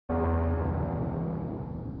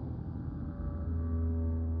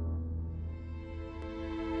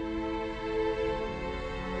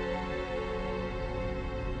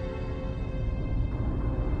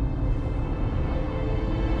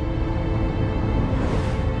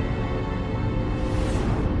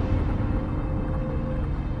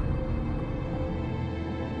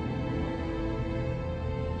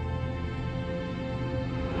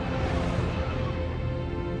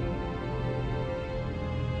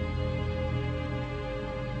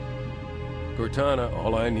Cortana,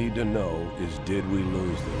 all I need to know is did we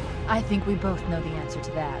lose them? I think we both know the answer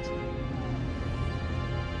to that.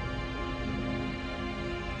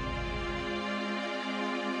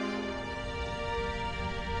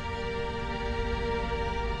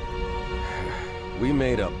 We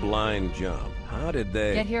made a blind jump. How did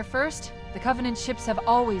they... Get here first? The Covenant ships have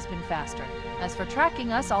always been faster. As for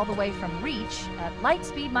tracking us all the way from Reach, at light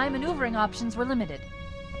speed my maneuvering options were limited.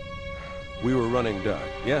 We were running dark,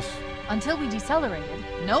 yes? Until we decelerated,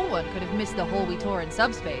 no one could have missed the hole we tore in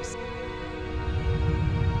subspace.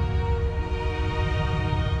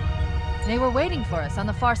 They were waiting for us on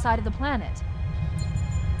the far side of the planet.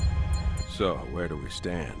 So, where do we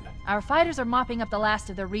stand? Our fighters are mopping up the last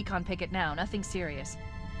of their recon picket now, nothing serious.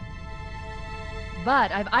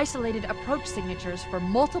 But I've isolated approach signatures for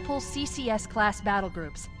multiple CCS-class battle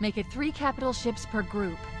groups. Make it 3 capital ships per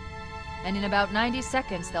group. And in about 90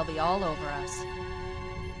 seconds, they'll be all over us.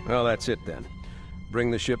 Well, that's it then. Bring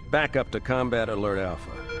the ship back up to Combat Alert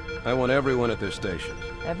Alpha. I want everyone at their stations.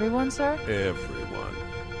 Everyone, sir? Everyone.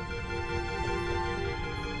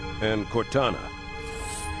 And Cortana.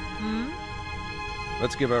 Hmm?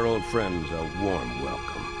 Let's give our old friends a warm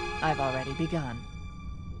welcome. I've already begun.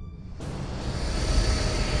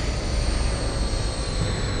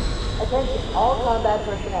 Attention all combat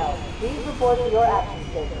personnel. Please report to your action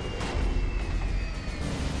stations.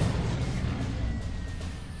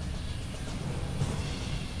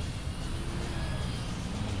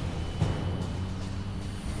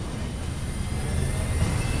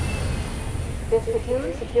 Fifth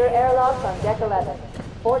platoon, secure airlocks on deck 11.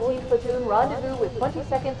 14th platoon, rendezvous with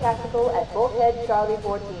 22nd Tactical at Bulkhead Charlie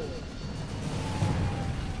 14.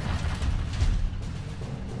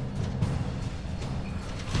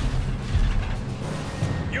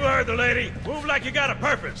 You heard the lady. Move like you got a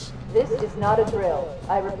purpose. This is not a drill.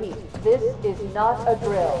 I repeat, this is not a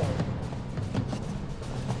drill.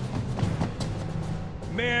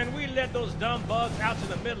 Man, we let those dumb bugs out to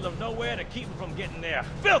the middle of nowhere to keep them from getting their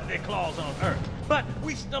filthy claws on Earth. But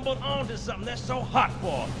we stumbled onto something that's so hot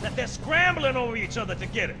for them that they're scrambling over each other to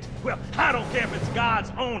get it. Well, I don't care if it's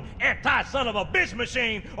God's own anti-son of a bitch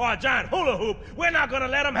machine or a giant hula hoop. We're not gonna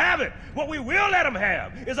let them have it. What we will let them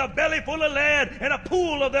have is a belly full of lead and a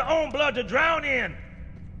pool of their own blood to drown in.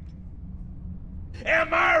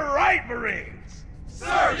 Am I right, Marines?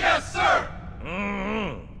 Sir, yes, sir!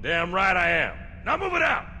 Damn right I am. Now move it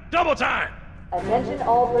out! Double time! Attention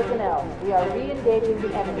all personnel. We are re-engaging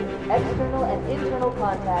the enemy. External and internal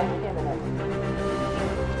contact imminent.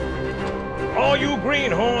 All you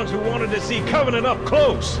greenhorns who wanted to see Covenant up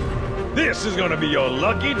close, this is gonna be your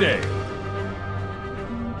lucky day.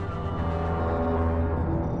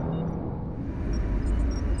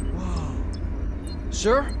 Whoa.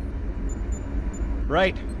 Sir?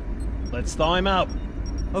 Right. Let's thaw him out.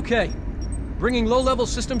 Okay. Bringing low-level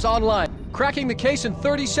systems online. Cracking the case in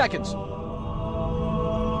 30 seconds.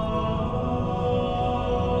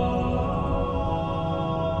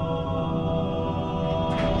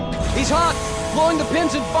 He's hot! Blowing the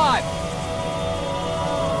pins in 5!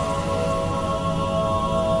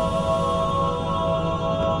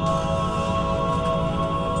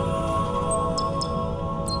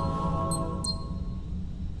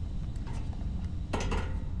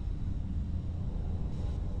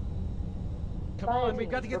 Come on, we've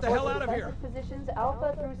got to get the hell out of here! Positions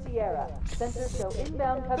Alpha through Sierra. Sensors show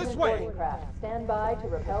inbound Covenant boarding craft. Stand by to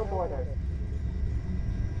repel boarders.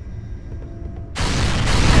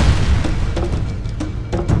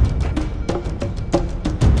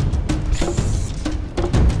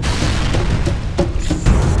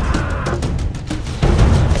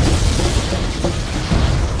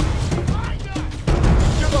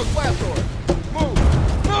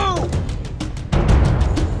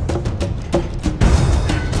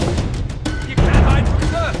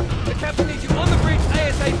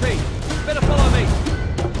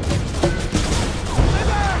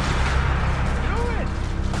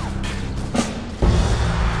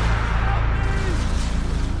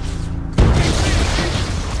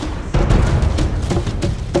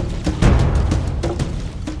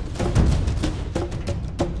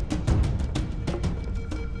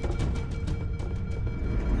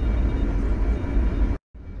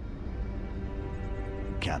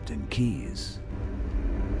 Captain Keyes.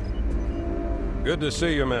 Good to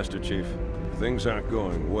see you, Master Chief. Things aren't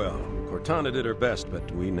going well. Cortana did her best, but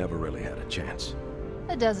we never really had a chance.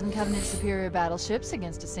 A dozen Covenant superior battleships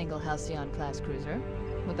against a single Halcyon-class cruiser.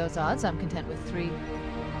 With those odds, I'm content with 3,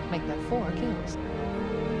 make that 4 kills.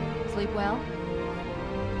 Sleep well?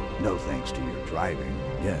 No thanks to your driving,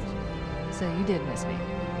 yes. So you did miss me.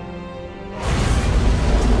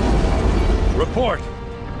 Report!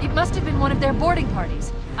 It must have been one of their boarding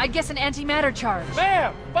parties. I'd guess an antimatter charge.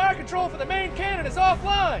 Ma'am! Fire control for the main cannon is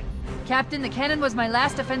offline! Captain, the cannon was my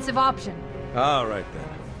last offensive option. All right,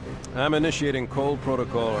 then. I'm initiating Cold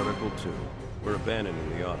Protocol Article 2. We're abandoning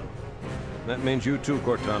the Autumn. That means you too,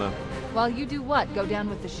 Cortana. While you do what? Go down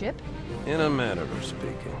with the ship? In a manner of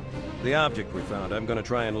speaking. The object we found, I'm gonna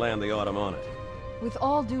try and land the Autumn on it. With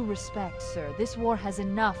all due respect, sir, this war has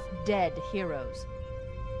enough dead heroes.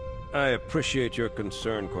 I appreciate your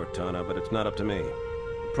concern, Cortana, but it's not up to me.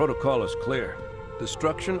 The protocol is clear.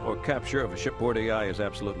 Destruction or capture of a shipboard AI is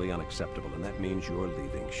absolutely unacceptable, and that means you're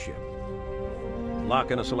leaving ship.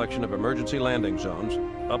 Lock in a selection of emergency landing zones,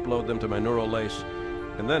 upload them to my neural lace,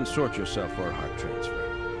 and then sort yourself for a heart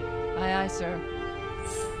transfer. Aye, aye, sir.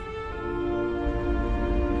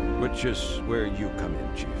 Which is where you come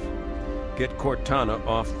in, Chief. Get Cortana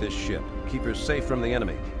off this ship. Keep her safe from the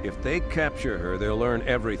enemy. If they capture her, they'll learn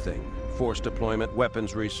everything. Force deployment,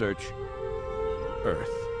 weapons research,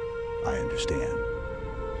 Earth. I understand.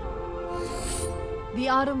 The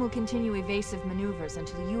Autumn will continue evasive maneuvers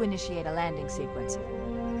until you initiate a landing sequence.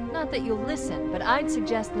 Not that you'll listen, but I'd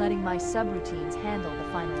suggest letting my subroutines handle the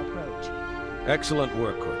final approach. Excellent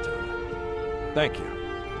work, Cortana. Thank you.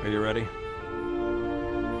 Are you ready?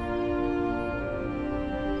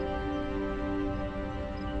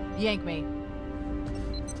 Yank me.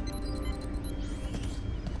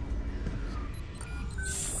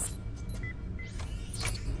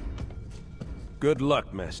 Good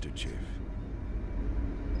luck, Master Chief.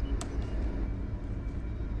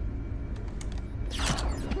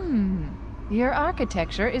 Your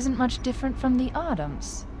architecture isn't much different from the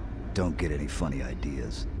Autumn's. Don't get any funny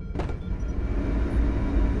ideas.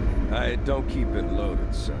 I don't keep it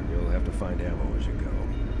loaded, son. You'll have to find ammo as you go.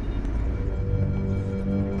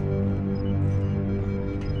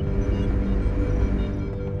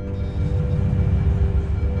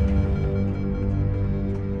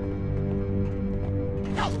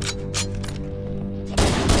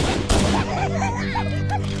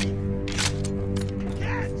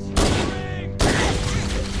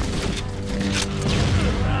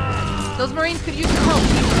 Those Marines could use some help.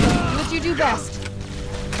 Do what you do best.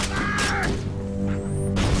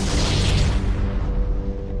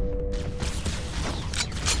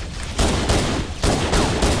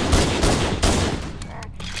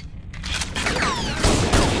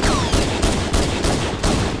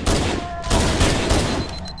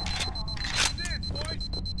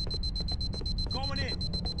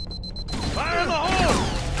 Fire in the hole!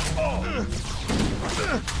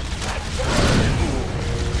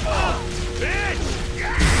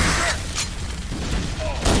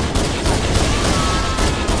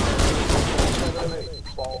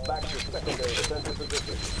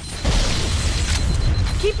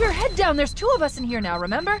 Keep your head down. There's two of us in here now,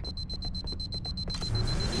 remember?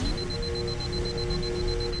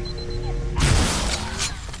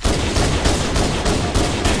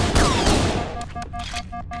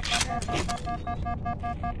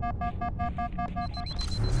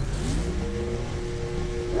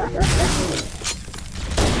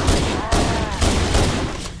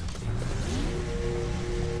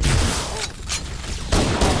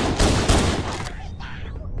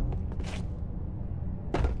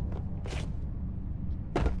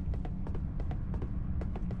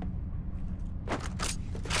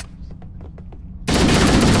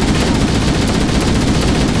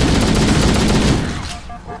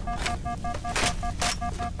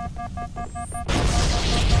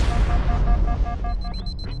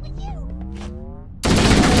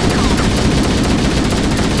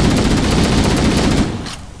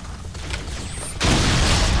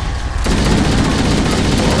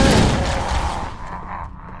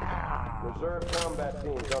 Reserve combat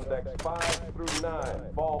teams on decks 5 through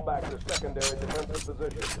 9. Fall back to secondary defensive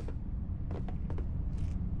position.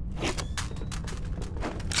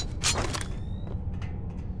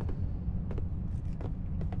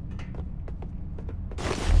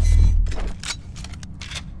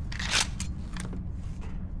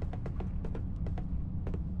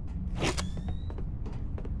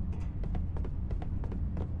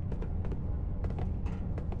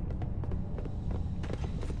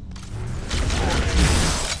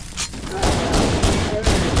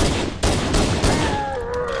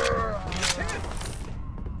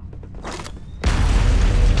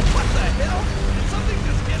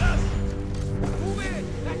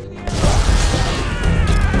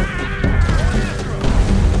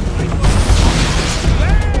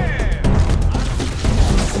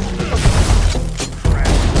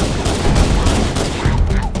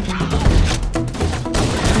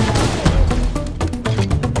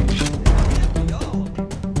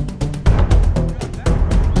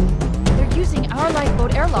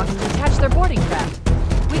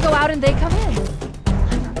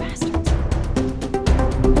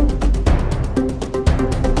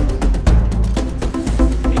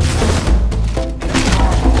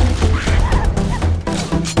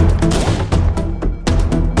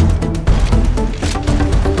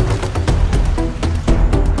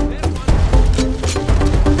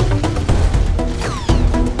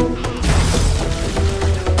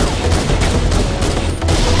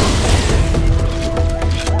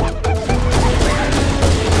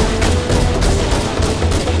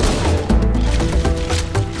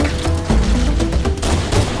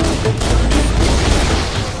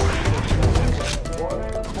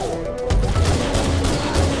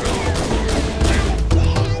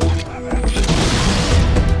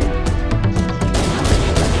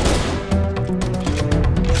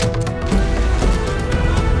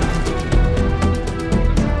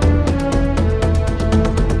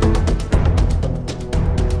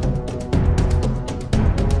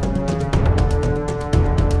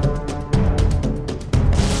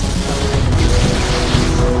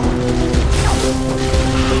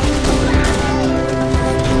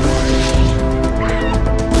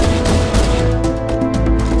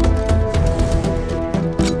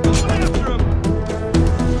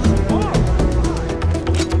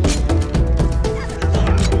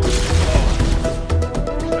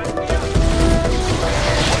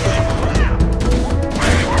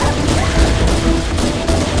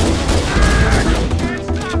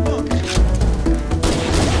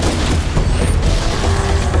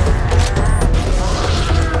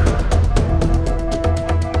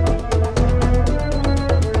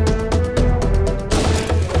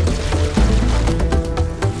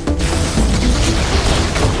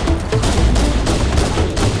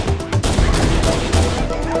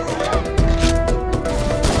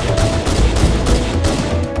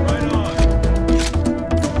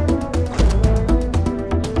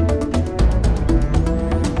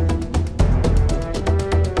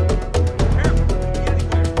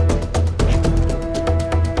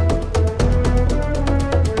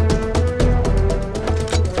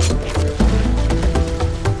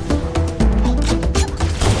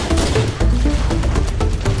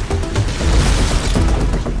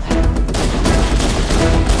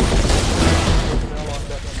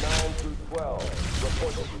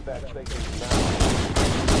 stations now.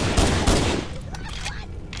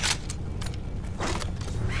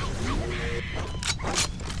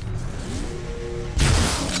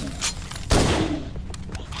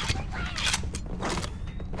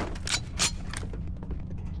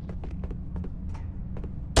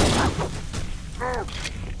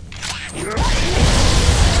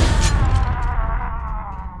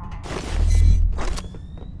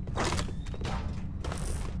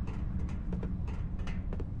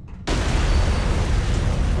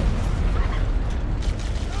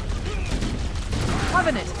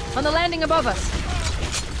 Covenant, on the landing above us.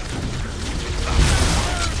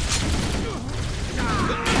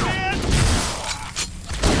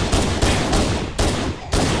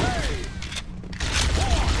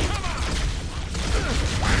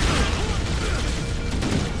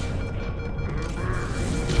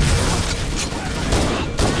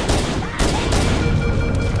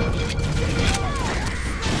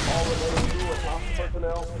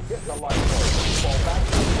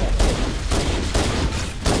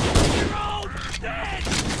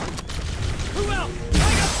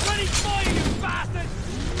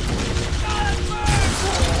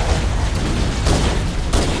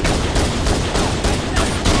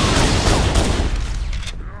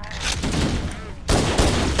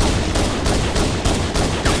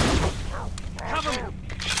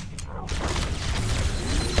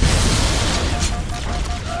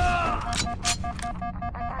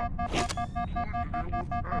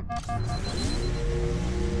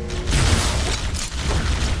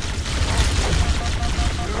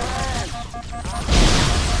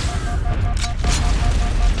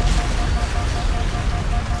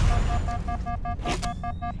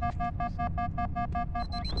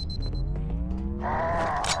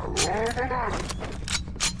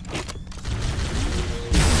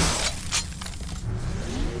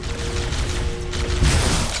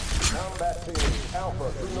 Combat team, Alpha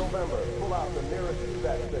through November. Pull out the nearest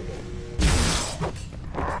evac station.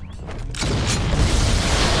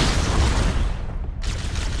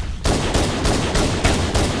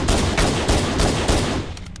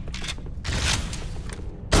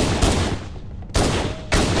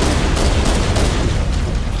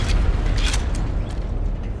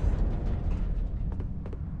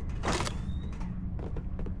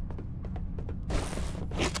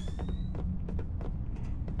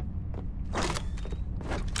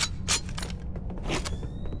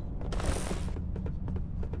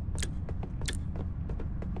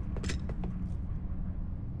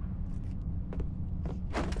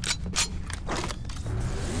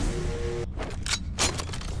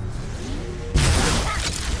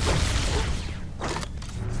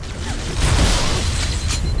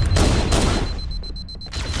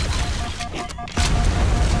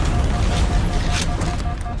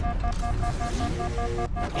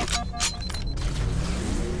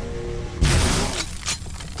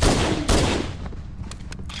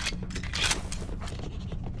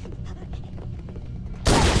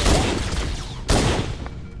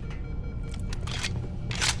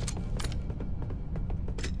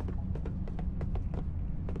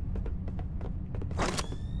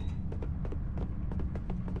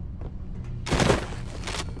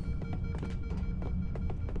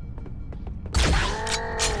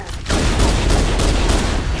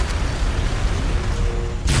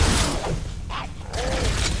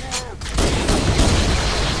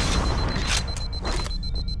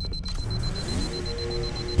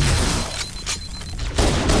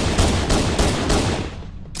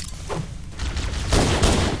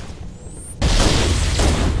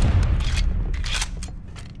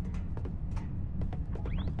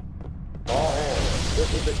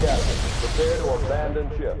 This is the captain. Prepare to abandon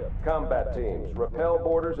ship. Combat teams, repel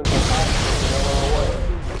boarders and personnel on our way.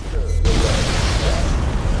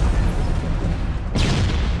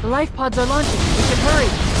 The life pods are launching. We should hurry.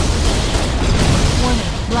 Warning,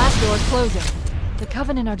 blast doors closing. The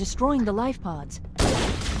Covenant are destroying the life pods.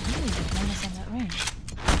 Really didn't want us on that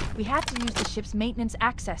range. We have to use the ship's maintenance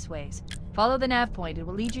access ways. Follow the nav point. It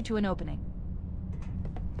will lead you to an opening.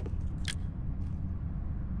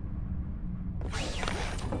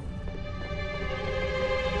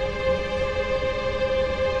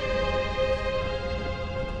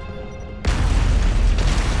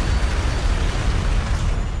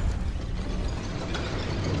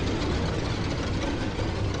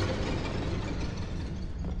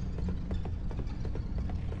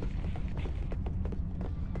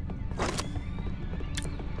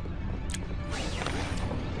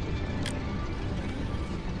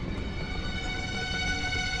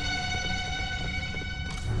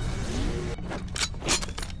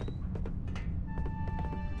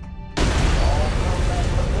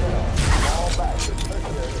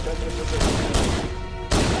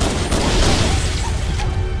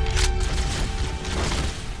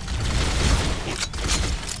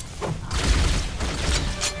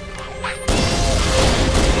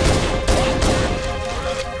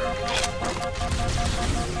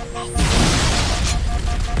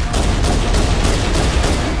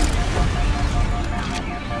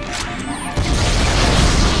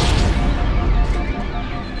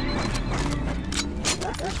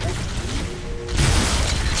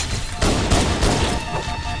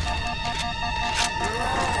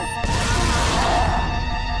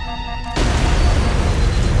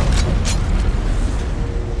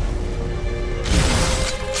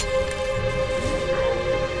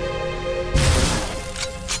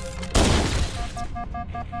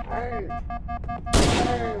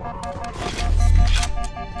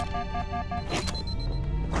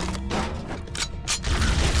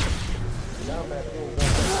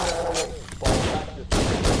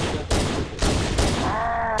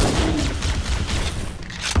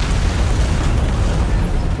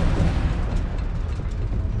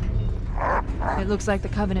 It looks like the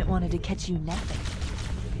Covenant wanted to catch you napping.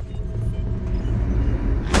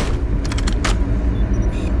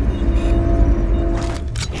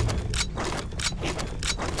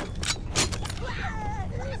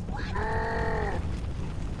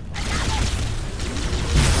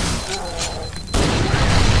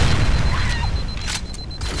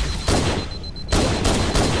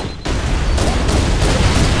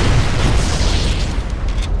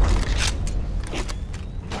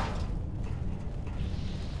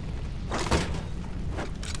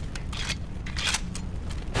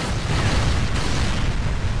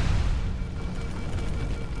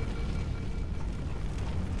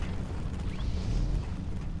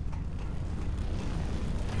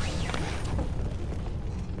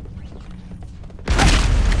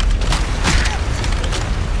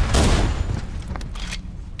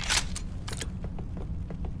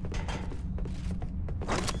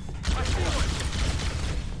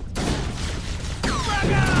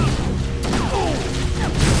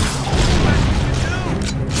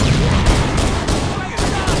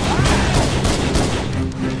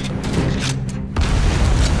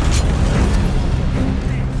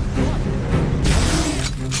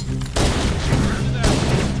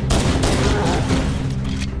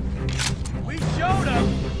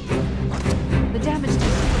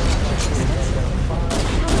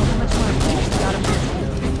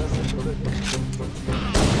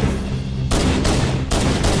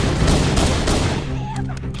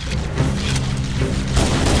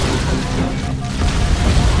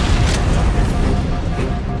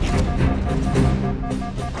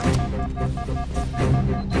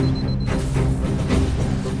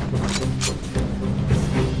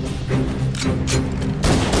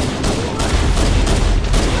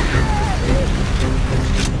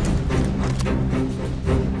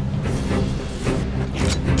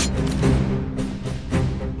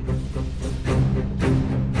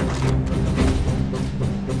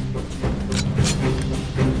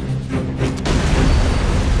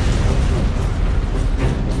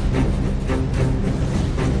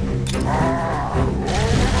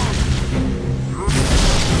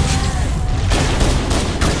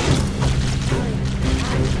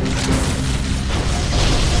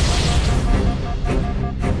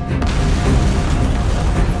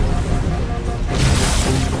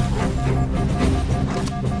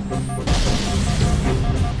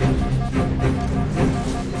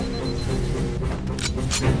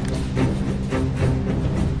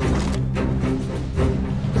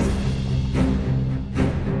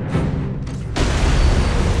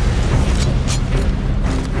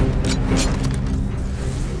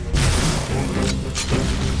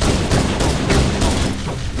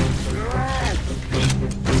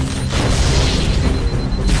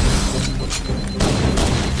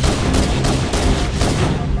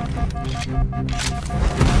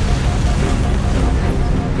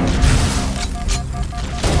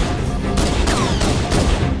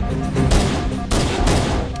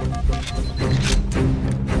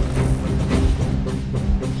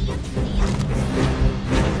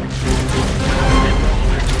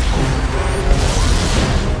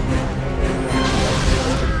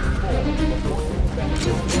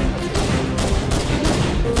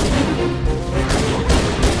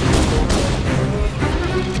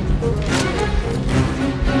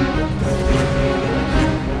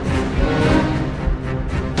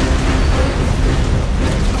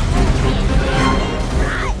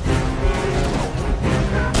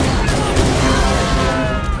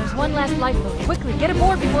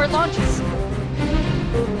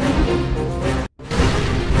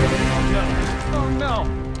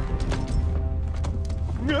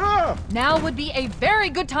 Now would be a very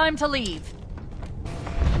good time to leave.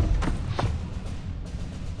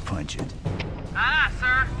 Punch it. Aye,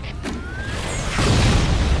 sir.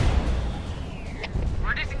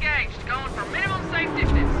 We're disengaged, going for minimum safe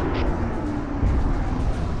distance.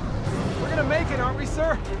 We're gonna make it, aren't we,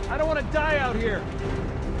 sir? I don't want to die out here.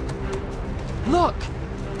 Look!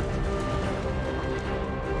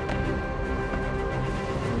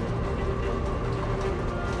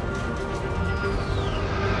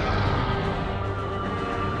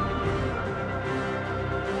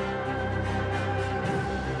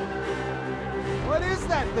 What is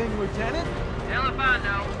that thing, Lieutenant? Hell if I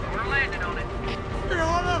know. We're landing on it.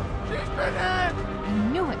 She's been in! I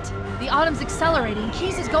knew it. The Autumn's accelerating.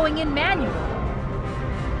 Keyes is going in manually.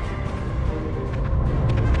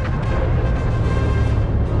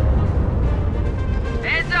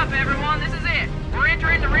 Heads up, everyone. This is it. We're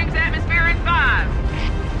entering the ring's atmosphere in 5.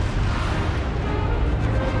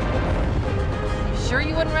 You sure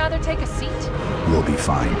you wouldn't rather take a seat? We'll be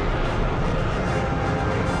fine.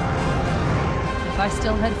 If I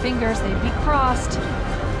still had fingers, they'd be crossed.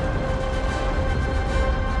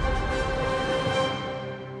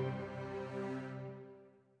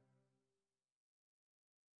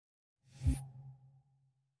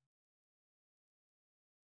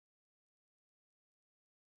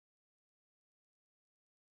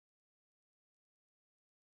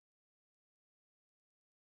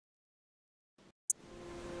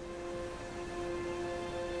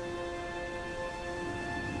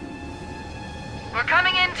 We're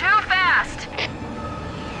coming in too fast!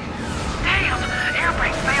 Damn! Air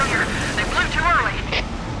brake failure! They blew too early!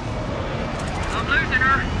 I'm losing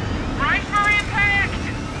her! Brace for impact!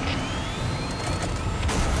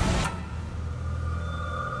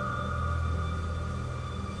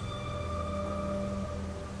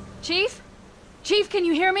 Chief? Chief, can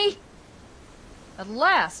you hear me? At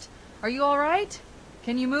last! Are you alright?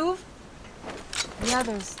 Can you move? The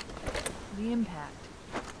others... the impact.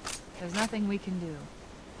 There's nothing we can do.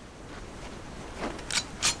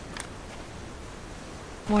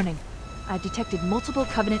 Warning. I've detected multiple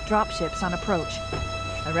Covenant dropships on approach.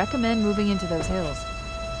 I recommend moving into those hills.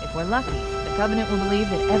 If we're lucky, the Covenant will believe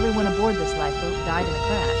that everyone aboard this lifeboat died in a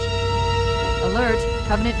crash. Alert!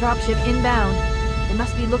 Covenant dropship inbound. They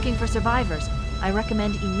must be looking for survivors. I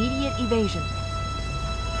recommend immediate evasion.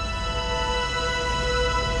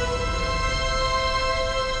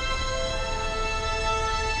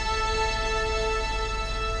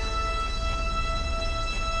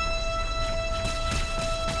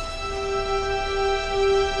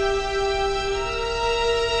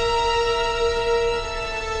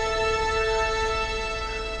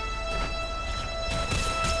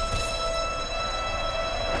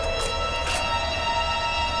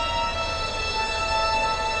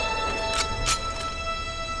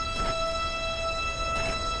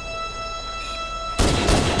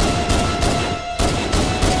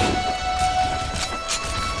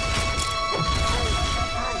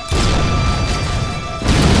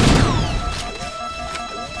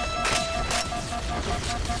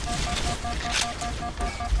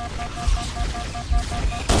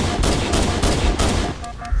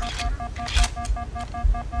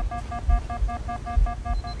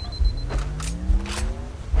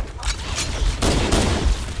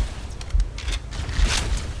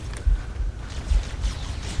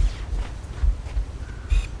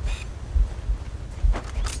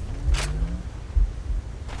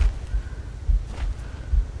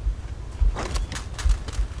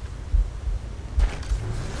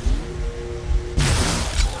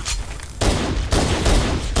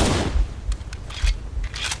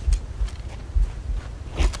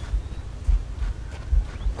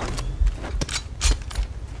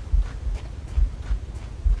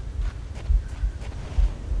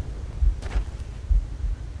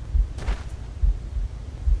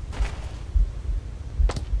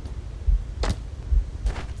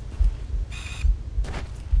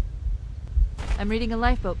 I'm reading a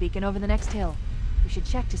lifeboat beacon over the next hill. We should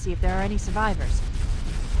check to see if there are any survivors.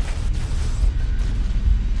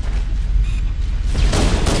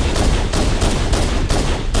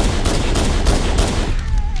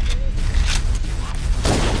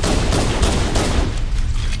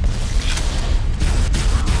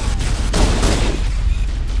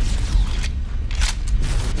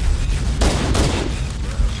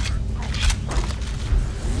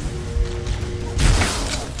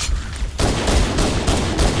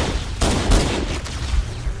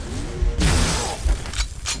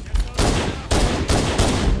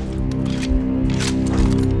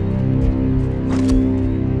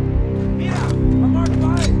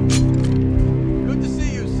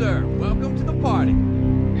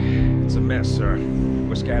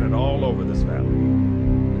 scattered all over this valley.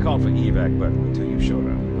 We called for evac, but until you showed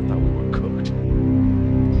up, I thought we were cooked.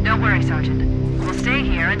 Don't worry, Sergeant. We'll stay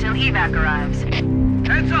here until evac arrives.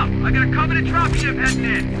 Heads up! I got a Covenant dropship heading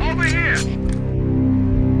in! Over here!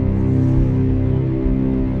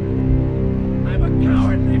 I'm a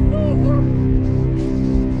cowardly fool!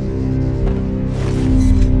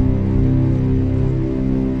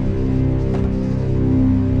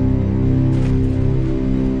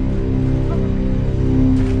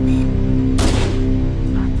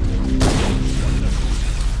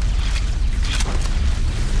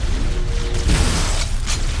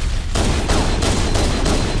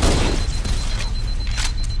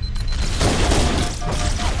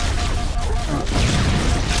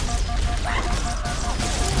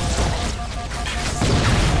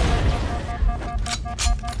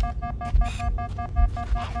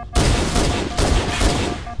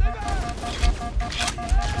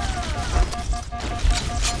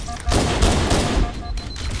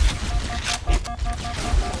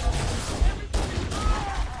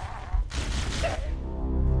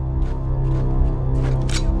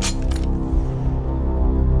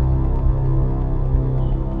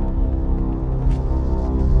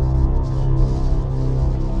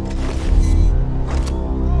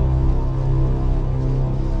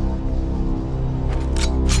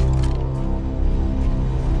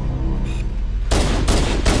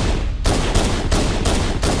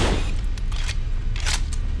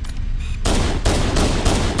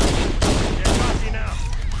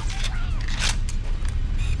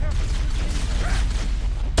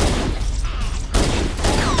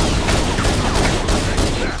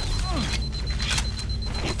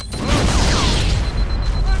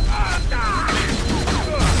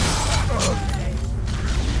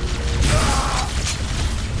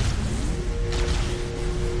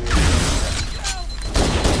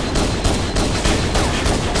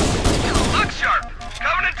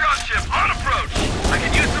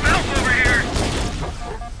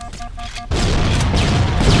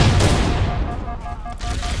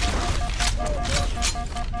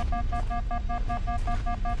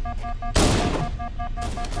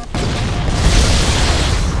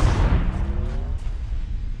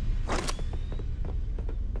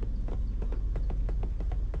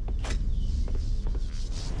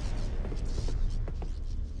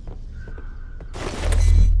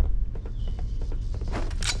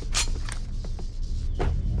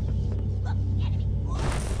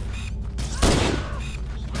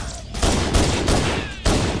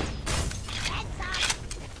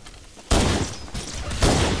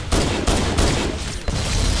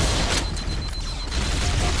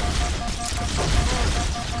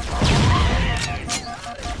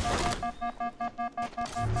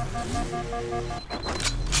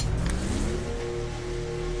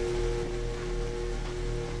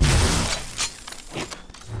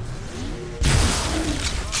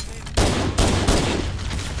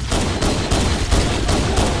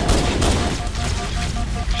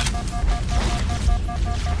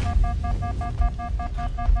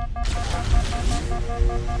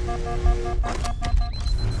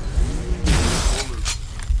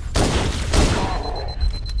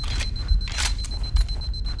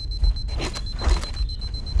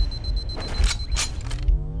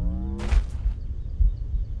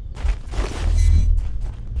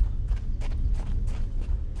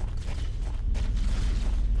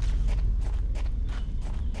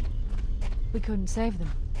 We couldn't save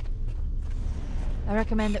them. I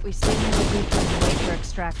recommend that we stay near the beacon and wait for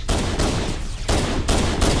extraction.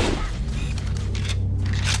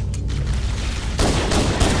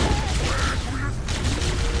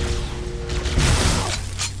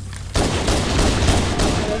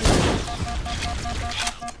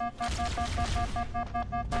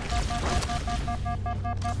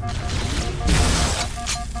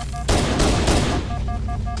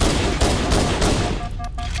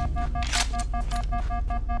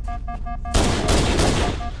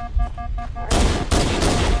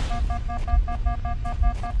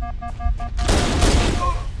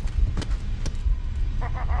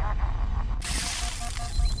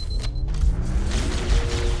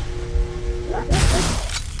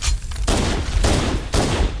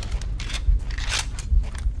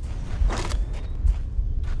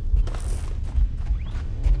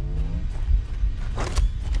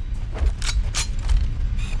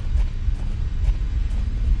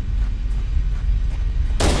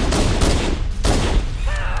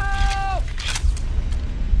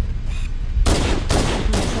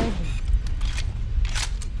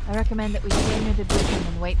 I recommend that we stay near the beacon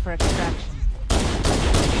and wait for extraction.